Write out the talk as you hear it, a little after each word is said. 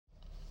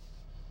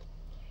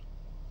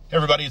Hey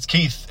everybody, it's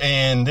Keith,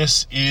 and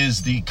this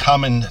is the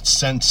Common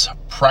Sense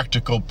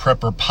Practical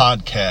Prepper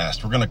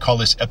Podcast. We're going to call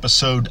this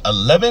episode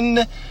 11,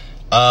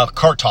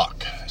 Car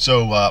Talk.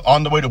 So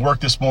on the way to work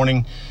this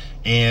morning,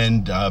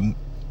 and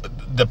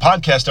the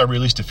podcast I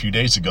released a few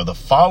days ago, the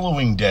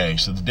following day,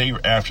 so the day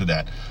after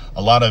that,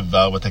 a lot of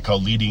what they call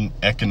leading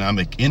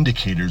economic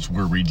indicators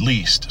were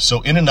released.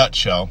 So in a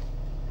nutshell,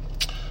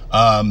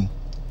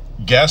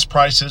 gas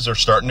prices are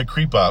starting to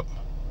creep up.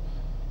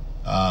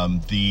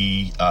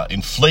 The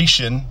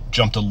inflation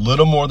jumped a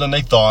little more than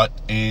they thought,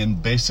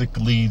 and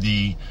basically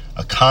the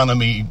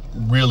economy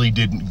really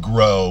didn't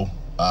grow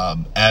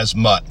as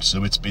much.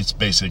 So it's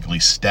basically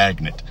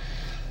stagnant.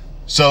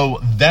 So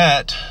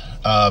that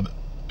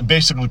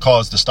basically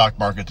caused the stock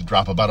market to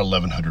drop about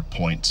 1,100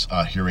 points.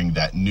 Hearing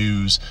that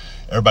news,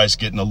 everybody's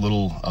getting a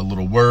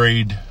little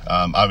worried.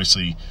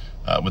 Obviously,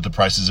 with the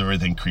prices of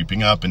everything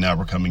creeping up, and now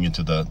we're coming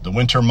into the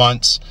winter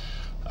months.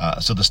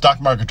 So the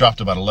stock market dropped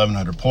about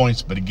 1,100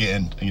 points, but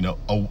again,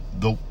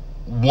 the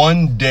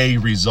one-day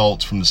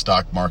results from the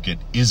stock market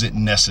isn't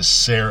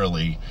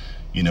necessarily,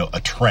 a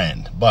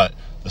trend, but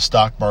the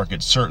stock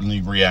market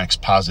certainly reacts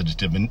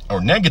positively or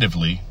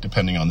negatively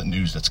depending on the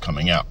news that's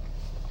coming out.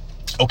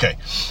 Okay,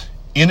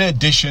 in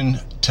addition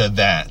to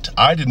that,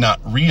 I did not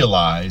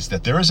realize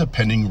that there is a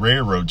pending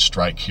railroad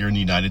strike here in the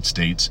United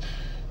States.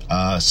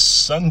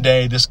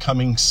 This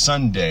coming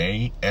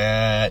Sunday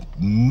at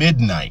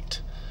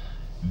midnight.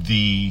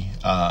 The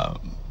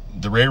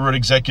railroad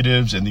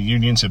executives and the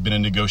unions have been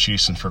in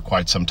negotiations for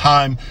quite some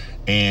time,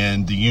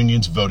 and the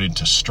unions voted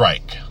to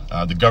strike.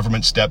 The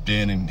government stepped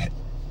in and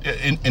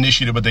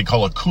initiated what they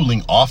call a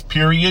cooling off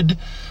period,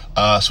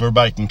 so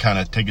everybody can kind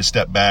of take a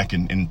step back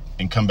and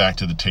come back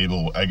to the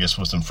table, I guess,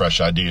 with some fresh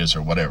ideas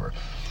or whatever.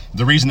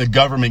 The reason the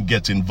government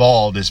gets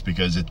involved is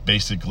because it's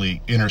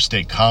basically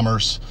interstate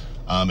commerce.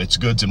 It's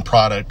goods and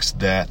products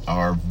that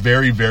are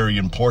very, very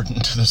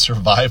important to the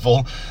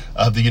survival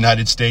of the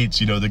United States.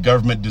 The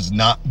government does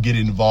not get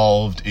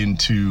involved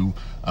into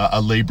a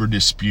labor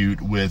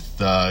dispute with,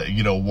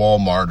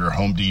 Walmart or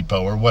Home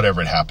Depot or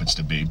whatever it happens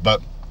to be.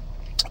 But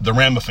the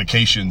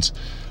ramifications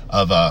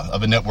of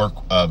a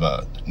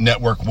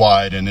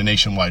network-wide and a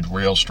nationwide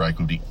rail strike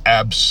would be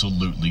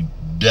absolutely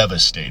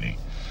devastating.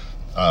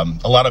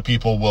 A lot of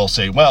people will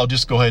say, well,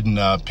 just go ahead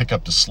and pick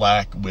up the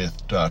slack with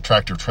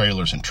tractor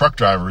trailers and truck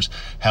drivers.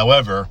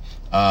 However,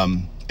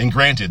 and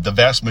granted, the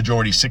vast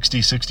majority,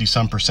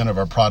 60-some% of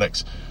our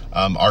products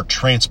are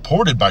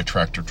transported by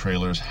tractor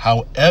trailers.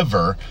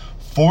 However,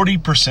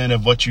 40%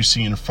 of what you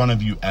see in front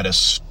of you at a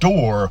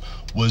store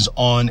was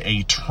on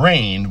a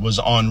train, was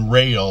on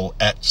rail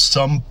at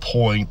some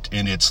point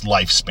in its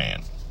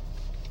lifespan.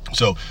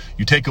 So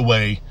you take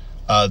away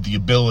the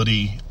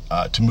ability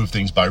to move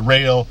things by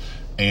rail,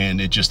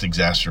 and it just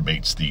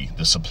exacerbates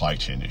the supply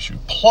chain issue.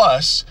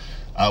 Plus,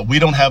 we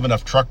don't have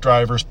enough truck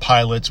drivers,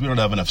 pilots. We don't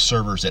have enough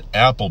servers at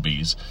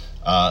Applebee's,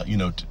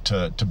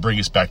 to bring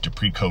us back to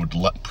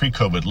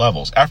pre-COVID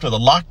levels. After the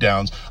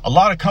lockdowns, a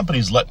lot of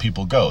companies let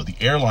people go. The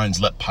airlines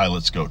let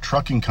pilots go.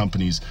 Trucking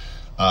companies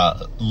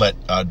let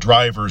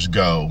drivers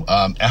go.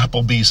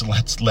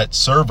 Applebee's let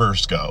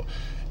servers go.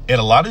 And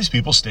a lot of these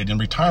people stayed in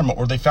retirement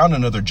or they found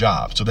another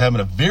job. So they're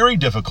having a very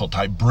difficult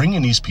time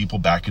bringing these people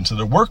back into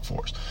their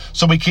workforce.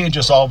 So we can't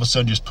just all of a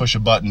sudden just push a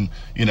button,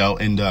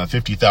 and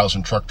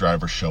 50,000 truck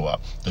drivers show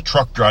up. The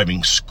truck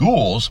driving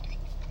schools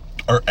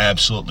are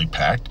absolutely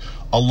packed,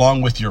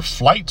 along with your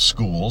flight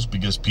schools,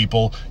 because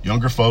people,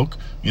 younger folk,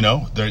 they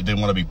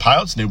want to be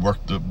pilots and they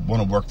want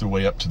to work their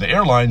way up to the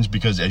airlines,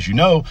 because as you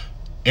know,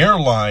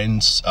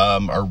 airlines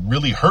are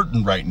really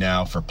hurting right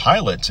now for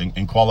pilots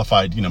and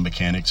qualified,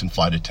 mechanics and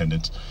flight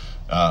attendants.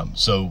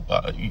 So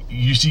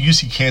you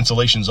see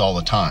cancellations all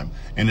the time,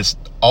 and it's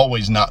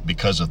always not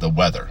because of the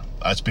weather.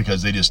 It's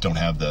because they just don't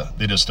have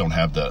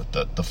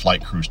the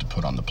flight crews to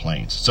put on the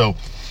planes. So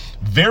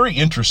very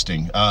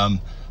interesting.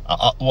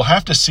 We'll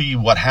have to see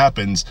what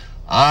happens.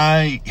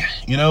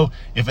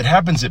 If it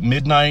happens at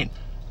midnight,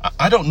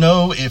 I don't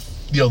know if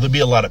there'll be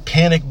a lot of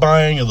panic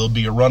buying, or there'll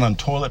be a run on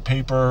toilet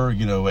paper,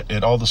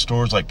 at all the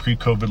stores like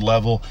pre-COVID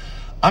level.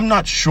 I'm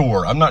not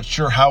sure. I'm not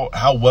sure how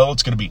well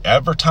it's going to be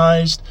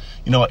advertised.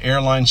 An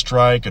airline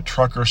strike, a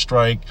trucker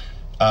strike.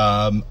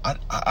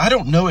 I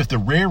don't know if the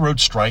railroad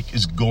strike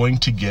is going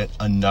to get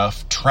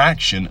enough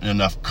traction and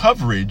enough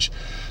coverage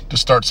to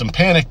start some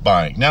panic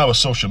buying. Now with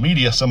social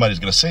media, somebody's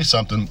going to say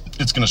something,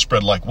 it's going to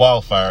spread like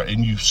wildfire,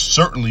 and you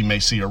certainly may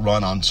see a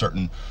run on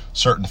certain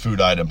food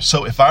items.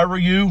 So if I were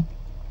you,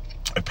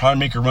 I'd probably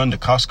make a run to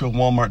Costco,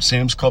 Walmart,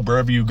 Sam's Club,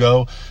 wherever you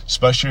go,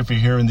 especially if you're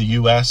here in the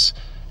U.S.,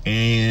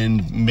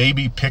 and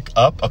maybe pick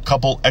up a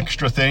couple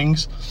extra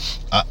things.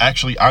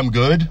 Actually, I'm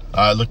good.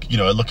 I look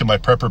at my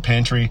prepper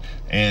pantry,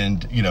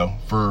 and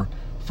for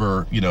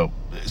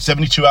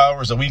 72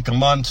 hours a week, a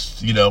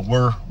month,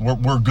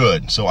 we're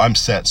good. So I'm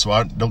set. So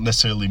I don't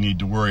necessarily need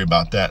to worry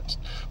about that.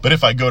 But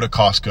if I go to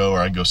Costco or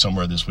I go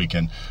somewhere this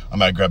weekend, I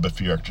might grab a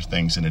few extra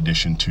things in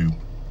addition to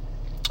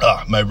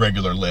my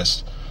regular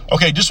list.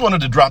 Okay, just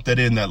wanted to drop that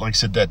in. That, like I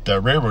said, that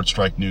railroad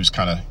strike news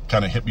kind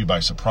of hit me by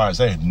surprise.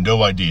 I had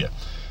no idea.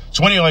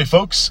 So anyway,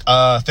 folks,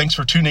 thanks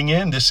for tuning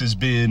in. This has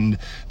been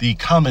the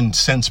Common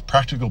Sense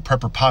Practical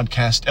Prepper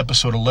Podcast,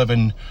 Episode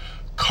 11,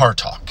 Car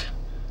Talk.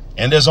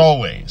 And as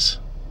always,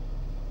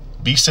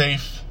 be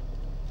safe,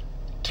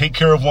 take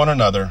care of one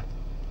another.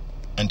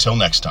 Until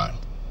next time.